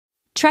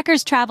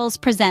Trekkers Travels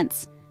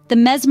presents the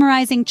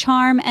mesmerizing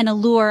charm and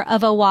allure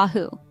of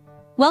Oahu.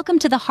 Welcome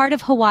to the heart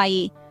of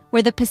Hawaii,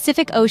 where the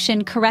Pacific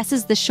Ocean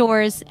caresses the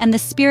shores and the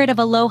spirit of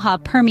aloha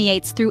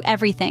permeates through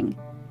everything.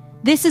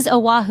 This is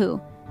Oahu,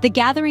 the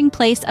gathering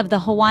place of the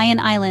Hawaiian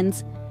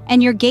Islands,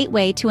 and your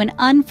gateway to an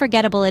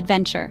unforgettable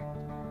adventure.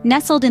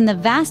 Nestled in the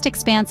vast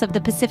expanse of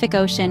the Pacific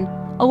Ocean,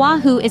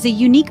 Oahu is a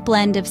unique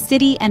blend of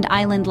city and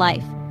island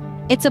life.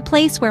 It's a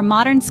place where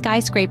modern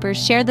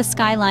skyscrapers share the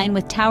skyline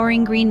with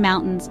towering green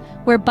mountains,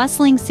 where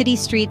bustling city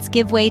streets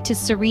give way to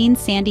serene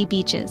sandy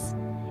beaches.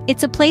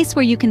 It's a place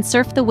where you can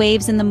surf the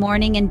waves in the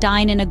morning and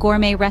dine in a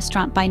gourmet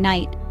restaurant by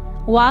night.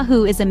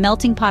 Oahu is a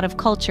melting pot of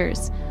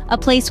cultures, a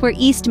place where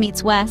East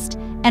meets West,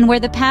 and where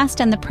the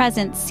past and the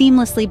present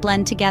seamlessly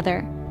blend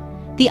together.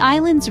 The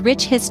island's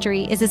rich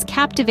history is as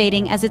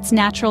captivating as its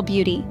natural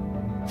beauty.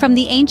 From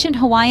the ancient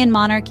Hawaiian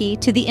monarchy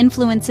to the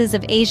influences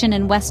of Asian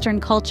and Western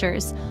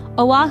cultures,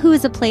 Oahu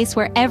is a place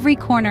where every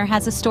corner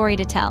has a story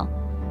to tell.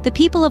 The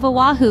people of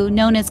Oahu,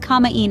 known as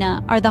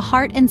Kama'ina, are the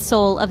heart and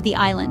soul of the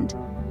island.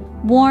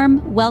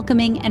 Warm,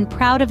 welcoming, and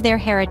proud of their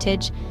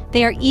heritage,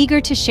 they are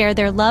eager to share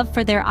their love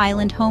for their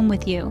island home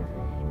with you.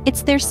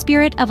 It's their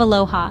spirit of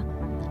aloha,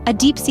 a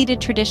deep-seated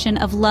tradition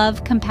of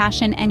love,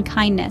 compassion, and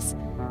kindness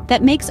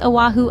that makes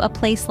Oahu a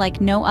place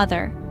like no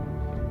other.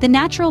 The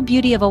natural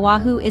beauty of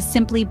Oahu is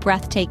simply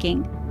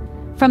breathtaking.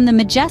 From the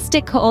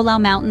majestic Koolau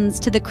Mountains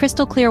to the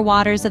crystal-clear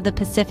waters of the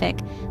Pacific,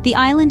 the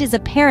island is a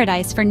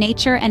paradise for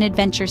nature and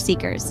adventure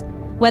seekers.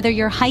 Whether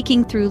you're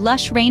hiking through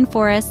lush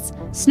rainforests,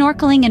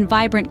 snorkeling in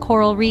vibrant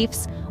coral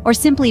reefs, or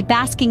simply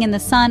basking in the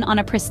sun on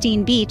a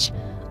pristine beach,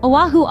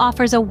 Oahu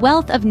offers a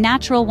wealth of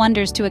natural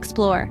wonders to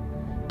explore.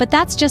 But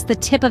that's just the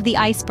tip of the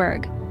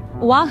iceberg.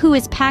 Oahu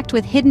is packed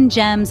with hidden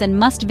gems and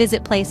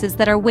must-visit places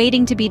that are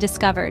waiting to be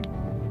discovered.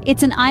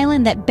 It's an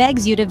island that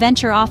begs you to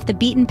venture off the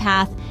beaten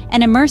path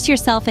and immerse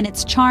yourself in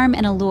its charm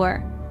and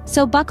allure.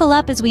 So buckle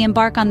up as we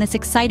embark on this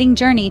exciting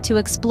journey to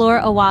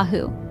explore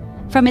Oahu.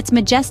 From its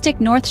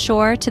majestic North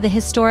Shore to the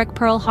historic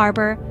Pearl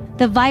Harbor,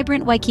 the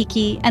vibrant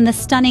Waikiki, and the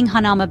stunning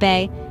Hanauma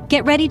Bay,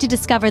 get ready to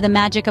discover the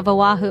magic of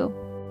Oahu.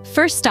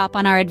 First stop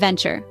on our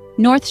adventure,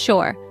 North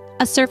Shore,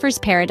 a surfer's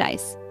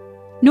paradise.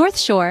 North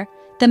Shore,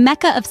 the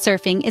mecca of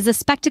surfing, is a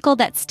spectacle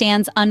that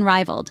stands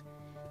unrivaled.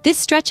 This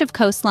stretch of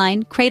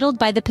coastline, cradled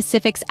by the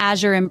Pacific's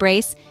azure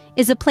embrace,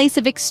 is a place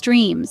of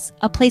extremes,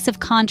 a place of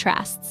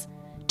contrasts.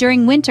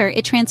 During winter,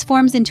 it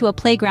transforms into a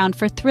playground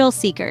for thrill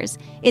seekers,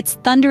 its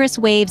thunderous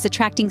waves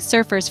attracting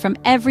surfers from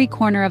every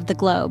corner of the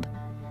globe.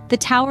 The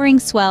towering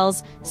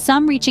swells,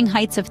 some reaching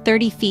heights of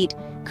 30 feet,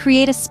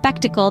 create a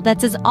spectacle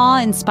that's as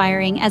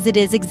awe-inspiring as it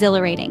is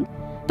exhilarating.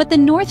 But the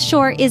North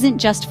Shore isn't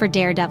just for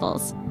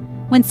daredevils.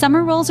 When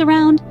summer rolls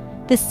around,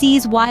 the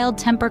sea's wild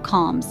temper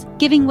calms,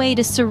 giving way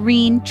to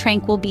serene,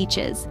 tranquil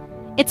beaches.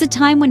 It's a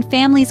time when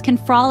families can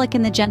frolic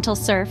in the gentle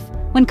surf,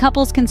 when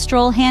couples can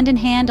stroll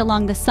hand-in-hand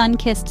along the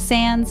sun-kissed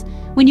sands,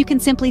 when you can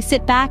simply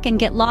sit back and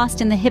get lost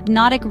in the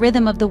hypnotic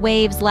rhythm of the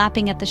waves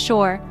lapping at the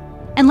shore.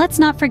 And let's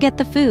not forget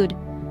the food.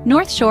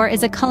 North Shore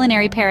is a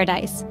culinary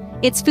paradise,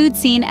 its food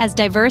scene as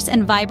diverse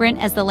and vibrant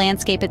as the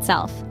landscape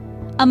itself.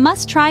 A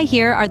must-try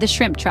here are the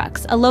shrimp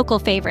trucks, a local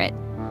favorite.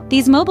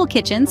 These mobile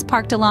kitchens,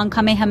 parked along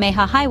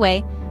Kamehameha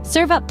Highway,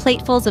 serve up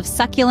platefuls of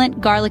succulent,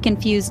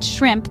 garlic-infused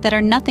shrimp that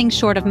are nothing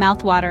short of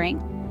mouthwatering.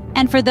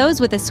 And for those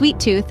with a sweet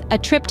tooth, a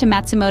trip to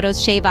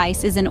Matsumoto's Shave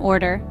Ice is in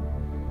order.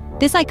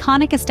 This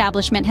iconic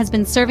establishment has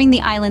been serving the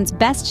island's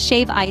best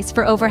shave ice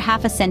for over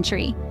half a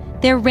century.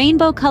 Their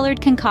rainbow-colored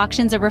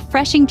concoctions a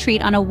refreshing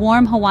treat on a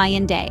warm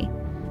Hawaiian day.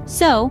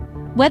 So,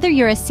 whether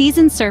you're a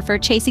seasoned surfer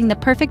chasing the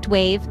perfect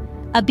wave,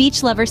 a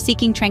beach lover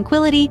seeking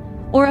tranquility,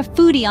 or a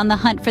foodie on the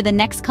hunt for the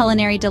next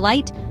culinary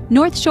delight,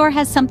 North Shore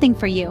has something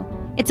for you.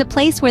 It's a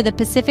place where the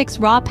Pacific's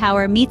raw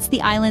power meets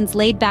the island's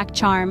laid-back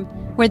charm,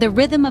 where the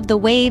rhythm of the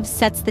waves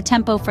sets the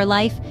tempo for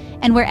life,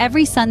 and where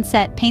every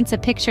sunset paints a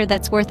picture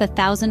that's worth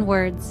 1,000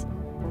 words.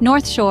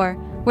 North Shore,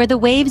 where the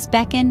waves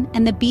beckon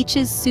and the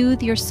beaches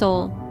soothe your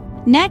soul.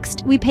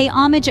 Next, we pay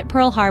homage at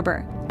Pearl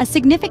Harbor, a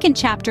significant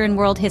chapter in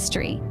world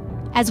history.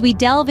 As we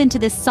delve into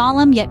this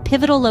solemn yet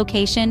pivotal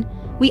location,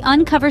 we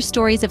uncover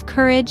stories of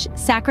courage,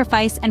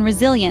 sacrifice, and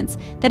resilience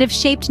that have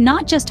shaped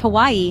not just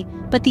Hawaii,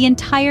 but the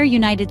entire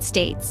United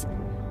States.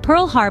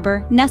 Pearl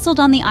Harbor, nestled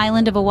on the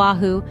island of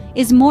Oahu,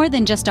 is more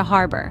than just a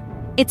harbor.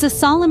 It's a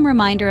solemn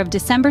reminder of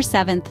December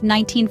 7,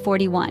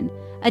 1941,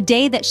 a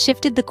day that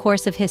shifted the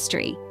course of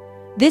history.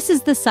 This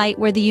is the site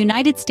where the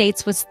United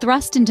States was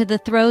thrust into the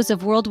throes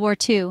of World War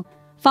II,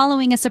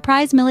 following a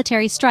surprise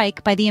military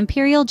strike by the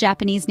Imperial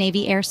Japanese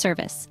Navy Air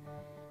Service.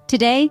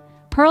 Today,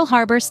 Pearl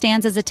Harbor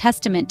stands as a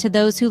testament to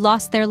those who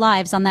lost their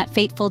lives on that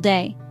fateful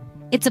day.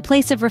 It's a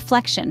place of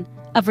reflection,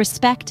 of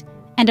respect,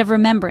 and of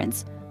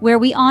remembrance, where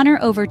we honor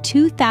over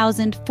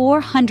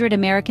 2,400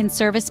 American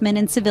servicemen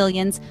and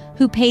civilians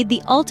who paid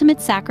the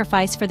ultimate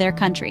sacrifice for their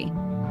country.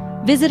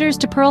 Visitors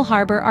to Pearl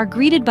Harbor are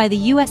greeted by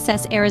the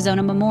USS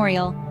Arizona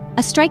Memorial,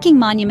 a striking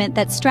monument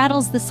that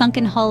straddles the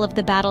sunken hull of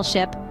the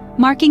battleship,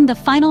 marking the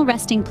final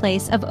resting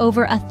place of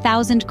over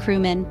 1,000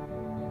 crewmen.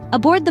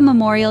 Aboard the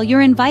memorial,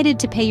 you're invited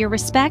to pay your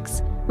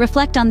respects,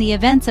 reflect on the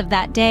events of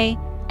that day,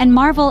 and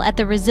marvel at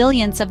the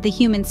resilience of the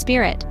human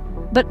spirit.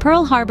 But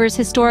Pearl Harbor's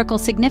historical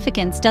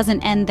significance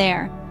doesn't end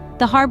there.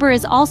 The harbor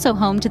is also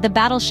home to the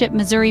battleship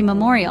Missouri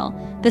Memorial,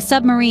 the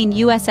submarine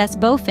USS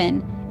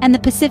Bowfin, and the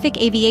Pacific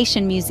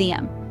Aviation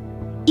Museum.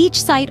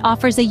 Each site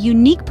offers a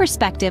unique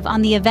perspective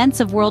on the events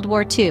of World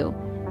War II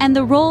and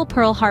the role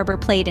Pearl Harbor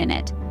played in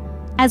it.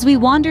 As we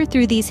wander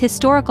through these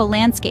historical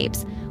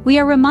landscapes, we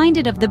are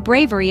reminded of the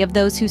bravery of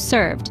those who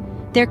served,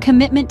 their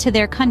commitment to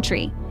their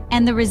country,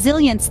 and the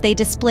resilience they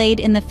displayed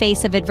in the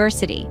face of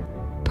adversity.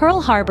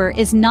 Pearl Harbor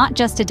is not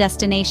just a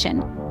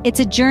destination, it's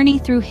a journey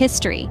through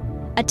history,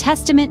 a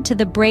testament to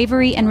the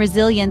bravery and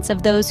resilience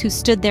of those who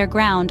stood their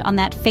ground on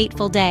that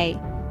fateful day.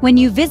 When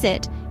you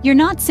visit, you're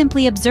not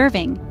simply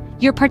observing,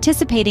 you're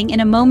participating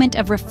in a moment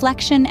of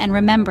reflection and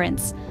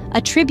remembrance,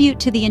 a tribute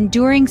to the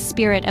enduring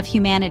spirit of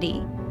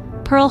humanity.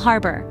 Pearl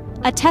Harbor,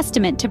 a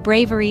testament to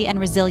bravery and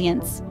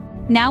resilience.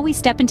 Now we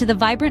step into the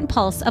vibrant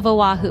pulse of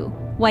Oahu,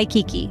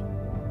 Waikiki.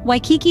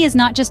 Waikiki is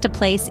not just a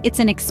place, it's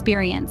an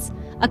experience,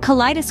 a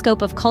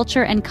kaleidoscope of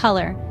culture and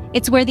color.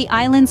 It's where the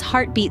island's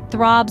heartbeat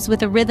throbs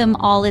with a rhythm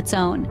all its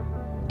own.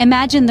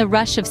 Imagine the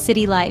rush of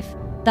city life,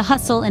 the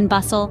hustle and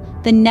bustle,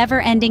 the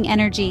never-ending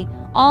energy,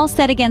 all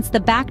set against the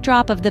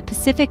backdrop of the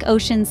Pacific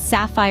Ocean's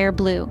sapphire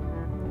blue.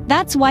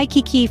 That's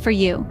Waikiki for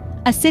you,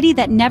 a city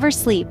that never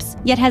sleeps,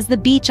 yet has the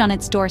beach on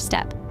its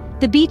doorstep.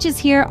 The beaches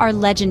here are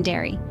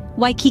legendary.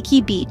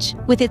 Waikiki Beach,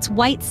 with its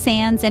white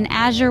sands and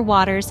azure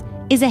waters,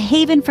 is a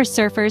haven for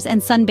surfers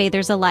and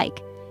sunbathers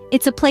alike.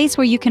 It's a place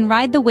where you can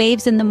ride the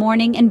waves in the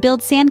morning and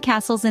build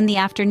sandcastles in the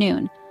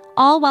afternoon,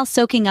 all while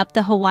soaking up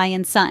the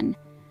Hawaiian sun.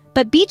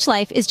 But beach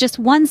life is just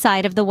one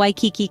side of the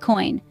Waikiki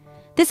coin.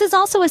 This is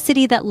also a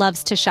city that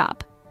loves to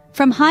shop.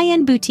 From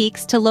high-end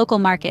boutiques to local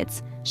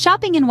markets,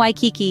 shopping in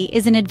Waikiki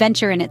is an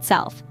adventure in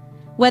itself.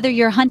 Whether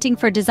you're hunting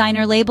for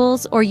designer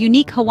labels or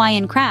unique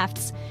Hawaiian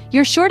crafts,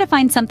 you're sure to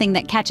find something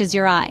that catches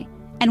your eye.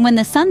 And when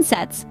the sun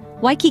sets,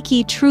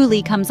 Waikiki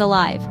truly comes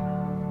alive.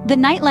 The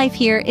nightlife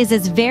here is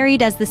as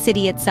varied as the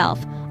city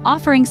itself,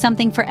 offering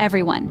something for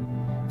everyone.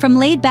 From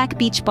laid-back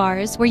beach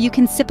bars where you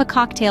can sip a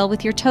cocktail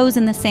with your toes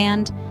in the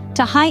sand,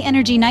 to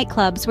high-energy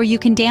nightclubs where you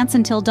can dance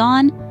until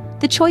dawn,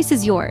 the choice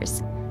is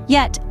yours.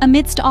 Yet,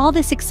 amidst all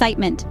this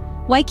excitement,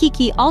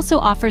 Waikiki also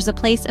offers a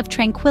place of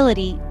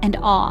tranquility and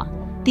awe,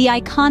 the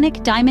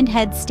iconic Diamond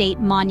Head State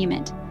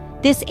Monument.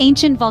 This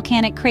ancient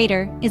volcanic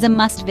crater is a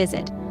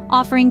must-visit,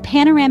 offering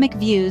panoramic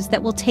views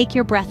that will take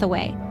your breath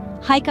away.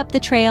 Hike up the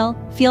trail,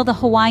 feel the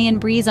Hawaiian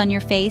breeze on your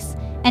face,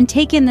 and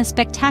take in the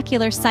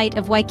spectacular sight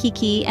of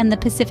Waikiki and the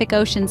Pacific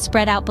Ocean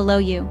spread out below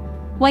you.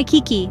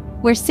 Waikiki,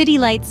 where city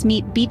lights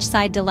meet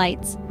beachside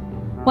delights.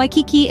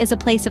 Waikiki is a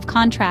place of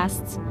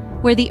contrasts,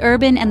 where the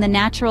urban and the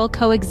natural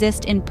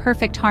coexist in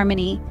perfect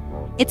harmony.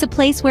 It's a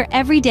place where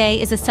every day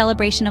is a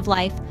celebration of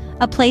life,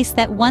 a place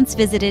that once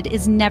visited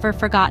is never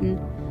forgotten.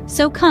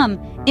 So come,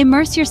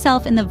 immerse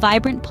yourself in the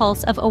vibrant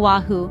pulse of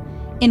Oahu,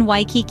 in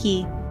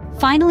Waikiki.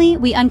 Finally,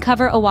 we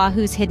uncover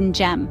Oahu's hidden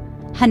gem,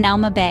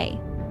 Hanauma Bay.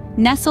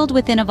 Nestled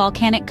within a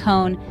volcanic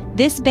cone,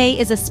 this bay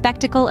is a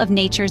spectacle of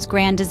nature's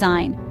grand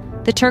design.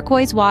 The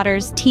turquoise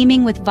waters,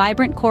 teeming with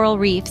vibrant coral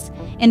reefs,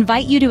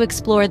 invite you to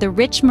explore the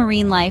rich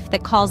marine life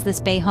that calls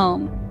this bay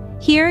home.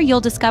 Here,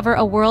 you'll discover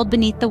a world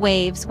beneath the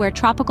waves where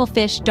tropical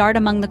fish dart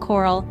among the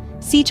coral,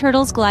 sea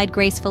turtles glide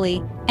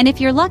gracefully, and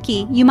if you're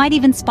lucky, you might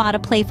even spot a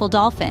playful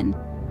dolphin.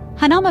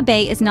 Hanauma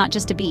Bay is not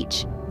just a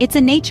beach. It's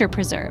a nature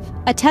preserve,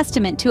 a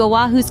testament to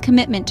Oahu's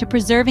commitment to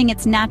preserving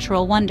its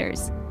natural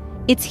wonders.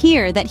 It's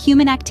here that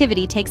human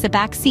activity takes a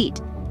back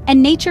seat,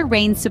 and nature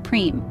reigns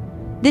supreme.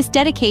 This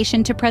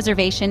dedication to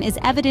preservation is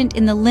evident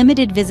in the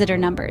limited visitor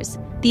numbers,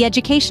 the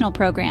educational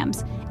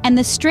programs, and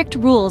the strict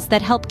rules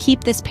that help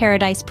keep this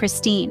paradise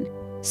pristine.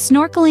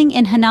 Snorkeling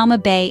in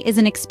Hanauma Bay is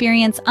an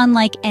experience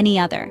unlike any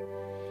other.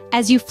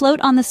 As you float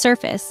on the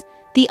surface,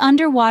 the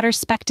underwater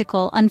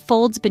spectacle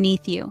unfolds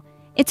beneath you.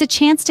 It's a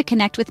chance to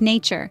connect with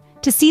nature,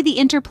 to see the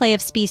interplay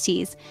of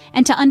species,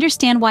 and to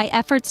understand why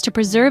efforts to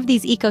preserve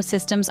these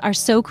ecosystems are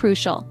so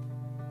crucial.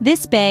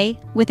 This bay,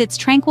 with its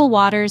tranquil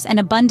waters and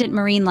abundant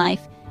marine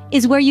life,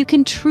 is where you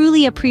can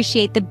truly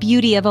appreciate the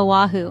beauty of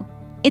Oahu.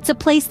 It's a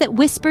place that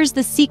whispers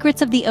the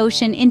secrets of the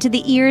ocean into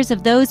the ears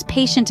of those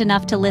patient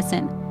enough to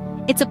listen.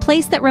 It's a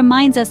place that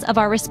reminds us of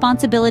our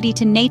responsibility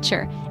to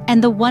nature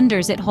and the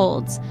wonders it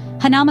holds.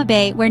 Hanauma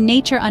Bay, where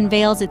nature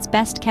unveils its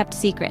best-kept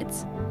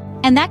secrets.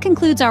 And that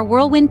concludes our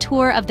whirlwind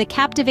tour of the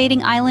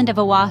captivating island of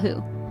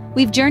Oahu.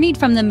 We've journeyed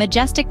from the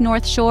majestic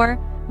North Shore,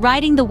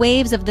 riding the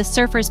waves of the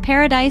surfer's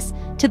paradise,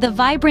 to the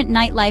vibrant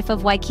nightlife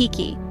of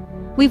Waikiki.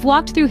 We've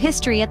walked through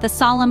history at the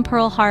solemn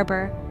Pearl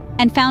Harbor,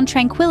 and found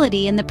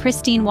tranquility in the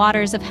pristine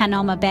waters of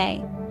Hanauma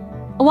Bay.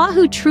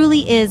 Oahu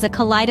truly is a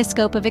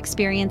kaleidoscope of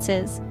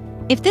experiences.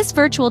 If this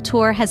virtual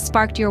tour has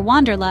sparked your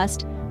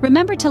wanderlust,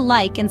 remember to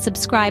like and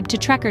subscribe to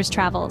Trekkers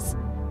Travels.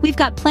 We've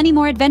got plenty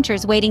more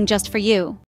adventures waiting just for you.